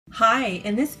Hi,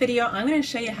 in this video I'm going to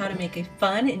show you how to make a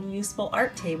fun and useful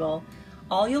art table.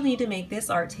 All you'll need to make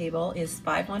this art table is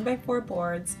 5 1x4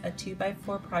 boards, a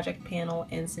 2x4 project panel,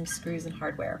 and some screws and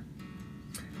hardware.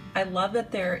 I love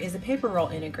that there is a paper roll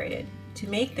integrated. To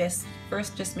make this,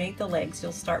 first just make the legs.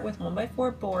 You'll start with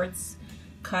 1x4 boards,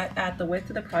 cut at the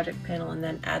width of the project panel, and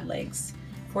then add legs.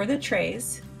 For the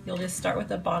trays, you'll just start with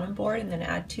the bottom board and then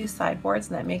add 2 side boards,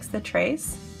 and that makes the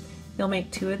trays. You'll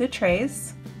make 2 of the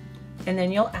trays, and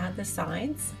then you'll add the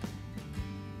sides,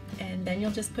 and then you'll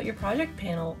just put your project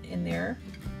panel in there,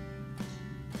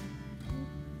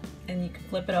 and you can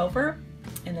flip it over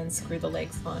and then screw the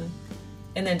legs on.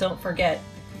 And then don't forget,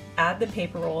 add the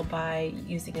paper roll by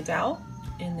using a dowel,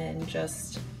 and then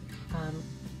just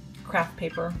craft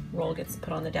paper roll gets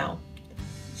put on the dowel.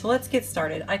 So let's get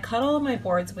started. I cut all of my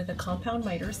boards with a compound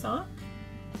miter saw,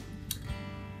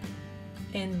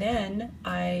 and then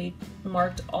I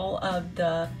marked all of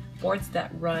the boards that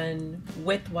run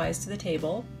widthwise to the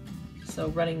table, so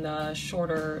running the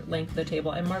shorter length of the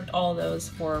table. I marked all those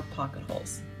for pocket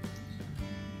holes.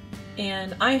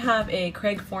 And I have a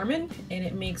Craig Foreman, and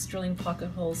it makes drilling pocket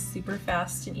holes super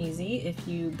fast and easy. If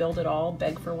you build it all,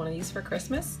 beg for one of these for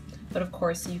Christmas. But of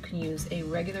course you can use a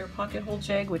regular pocket hole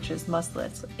jig, which is much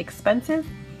less expensive,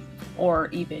 or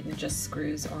even just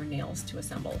screws or nails to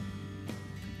assemble.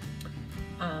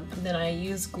 Then I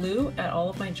use glue at all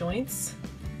of my joints.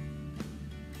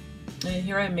 And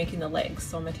here I'm making the legs,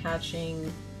 so I'm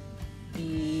attaching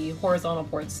the horizontal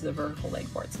boards to the vertical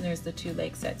leg boards. And there's the 2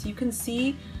 leg sets. You can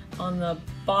see on the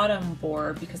bottom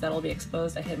board, because that'll be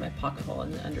exposed, I hid my pocket hole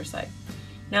in the underside.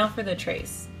 Now for the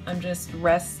trays. I'm just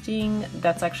resting,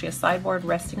 that's actually a sideboard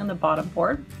resting on the bottom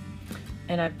board.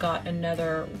 And I've got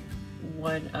another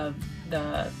one of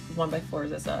the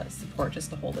 1x4s as a support just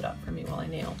to hold it up for me while I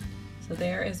nail. So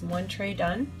there is one tray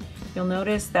done. You'll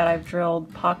notice that I've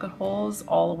drilled pocket holes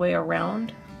all the way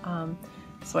around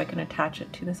so I can attach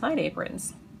it to the side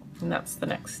aprons. And that's the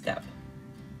next step.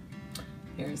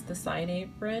 Here's the side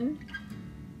apron,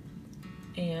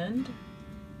 and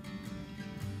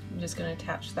I'm just going to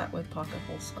attach that with pocket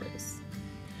hole screws.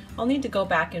 I'll need to go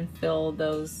back and fill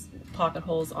those pocket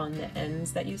holes on the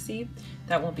ends that you see.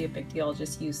 That won't be a big deal. I'll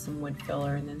just use some wood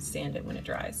filler and then sand it when it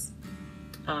dries.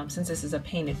 Since this is a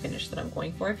painted finish that I'm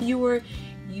going for. If you were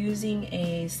using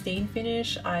a stain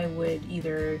finish, I would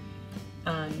either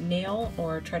nail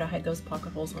or try to hide those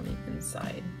pocket holes on the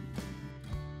inside.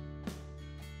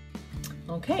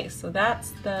 Okay, so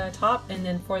that's the top, and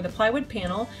then for the plywood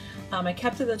panel, I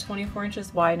kept it at 24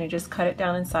 inches wide, and I just cut it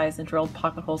down in size and drilled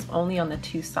pocket holes only on the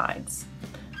 2 sides.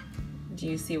 Do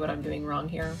you see what I'm doing wrong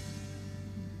here?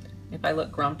 If I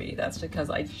look grumpy, that's because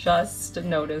I just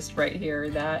noticed right here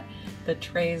that the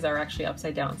trays are actually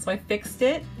upside down. So I fixed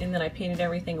it, and then I painted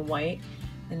everything white,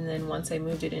 and then once I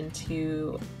moved it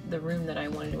into the room that I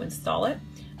wanted to install it,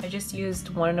 I just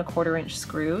used 1 1/4 inch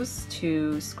screws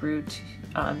to screw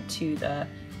to the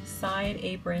side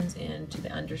aprons and to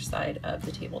the underside of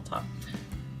the tabletop.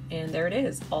 And there it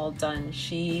is, all done.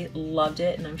 She loved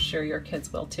it, and I'm sure your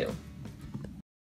kids will too.